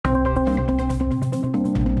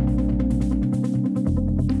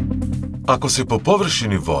Ako se po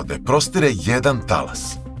površini vode prostire jedan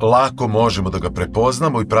talas, lako možemo da ga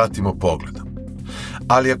prepoznamo i pratimo pogledom.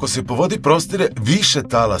 Ali ako se po vodi prostire više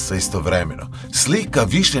talasa istovremeno, slika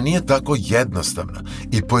više nije tako jednostavna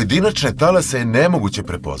i pojedinačne talase je nemoguće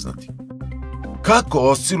prepoznati. Kako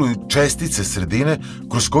osciluju čestice sredine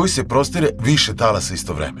kroz koju se prostire više talasa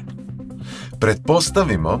istovremeno?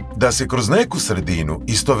 Pretpostavimo da se kroz neku sredinu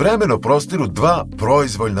istovremeno prostiru dva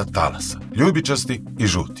proizvoljna talasa, ljubičasti i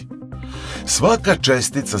žuti. Svaka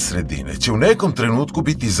čestica sredine će u nekom trenutku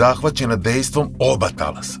biti zahvaćena dejstvom oba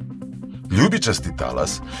talasa. Ljubičasti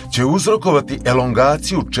talas će uzrokovati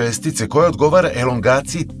elongaciju čestice koja odgovara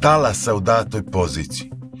elongaciji talasa u datoj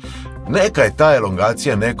poziciji. Neka je ta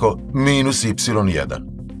elongacija neko minus y1,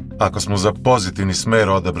 ako smo za pozitivni smer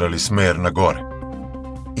odabrali smer na gore.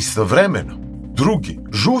 Istovremeno, drugi,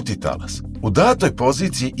 žuti talas, u datoj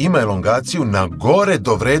poziciji ima elongaciju na gore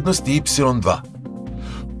do vrednosti y2.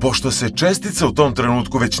 Pošto se čestica u tom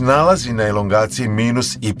trenutku već nalazi na elongaciji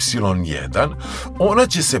minus y1, ona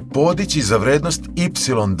će se podići za vrednost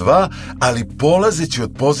y2, ali polazeći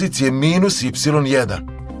od pozicije minus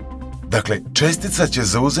y1. Dakle, čestica će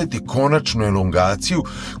zauzeti konačnu elongaciju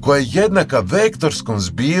koja je jednaka vektorskom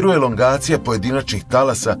zbiru elongacija pojedinačnih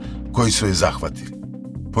talasa koji su je zahvatili.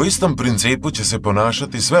 Po istom principu će se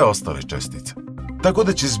ponašati sve ostale čestice, tako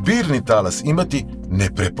da će zbirni talas imati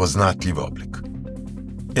neprepoznatljiv oblik.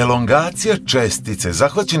 Elongacija čestice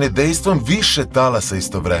zahvaćene dejstvom više talasa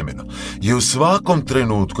istovremeno je u svakom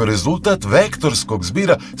trenutku rezultat vektorskog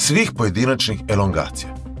zbira svih pojedinačnih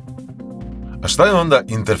elongacija. A šta je onda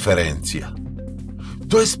interferencija?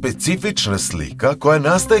 To je specifična slika koja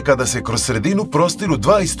nastaje kada se kroz sredinu prostiru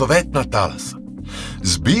dva istovetna talasa.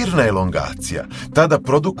 Zbirna elongacija tada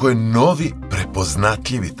produkuje novi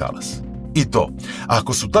prepoznatljivi talas. I to,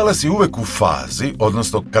 ako su talasi uvek u fazi,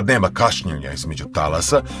 odnosno kad nema kašnjenja između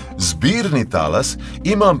talasa, zbirni talas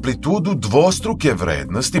ima amplitudu dvostruke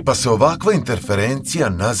vrednosti, pa se ovakva interferencija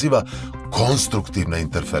naziva konstruktivna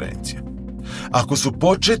interferencija. Ako su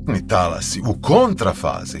početni talasi u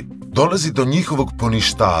kontrafazi, dolazi do njihovog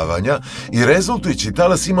poništavanja i rezultujući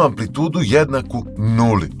talas ima amplitudu jednaku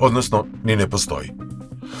nuli, odnosno ni ne postoji.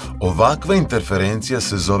 Ovakva interferencija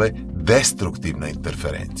se zove destruktivna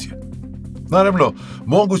interferencija. Naravno,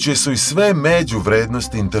 moguće su i sve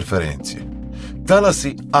međuvrednosti interferencije.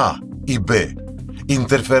 Talasi A i B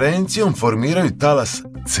interferencijom formiraju talas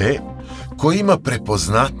C koji ima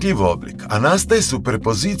prepoznatljiv oblik, a nastaje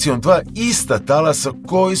superpozicijom dva ista talasa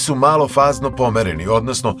koji su malo fazno pomereni,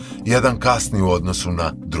 odnosno jedan kasni u odnosu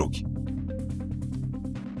na drugi.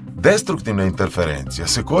 Destruktivna interferencija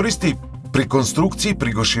se koristi pri konstrukciji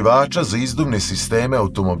prigošivača za izduvne sisteme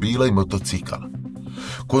automobila i motocikala.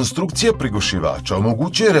 Konstrukcija prigošivača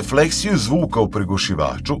omogućuje refleksiju zvuka u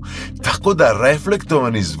prigošivaču, tako da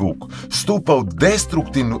reflektovani zvuk stupa u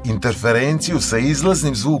destruktivnu interferenciju sa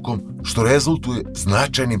izlaznim zvukom, što rezultuje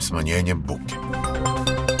značajnim smanjenjem buke.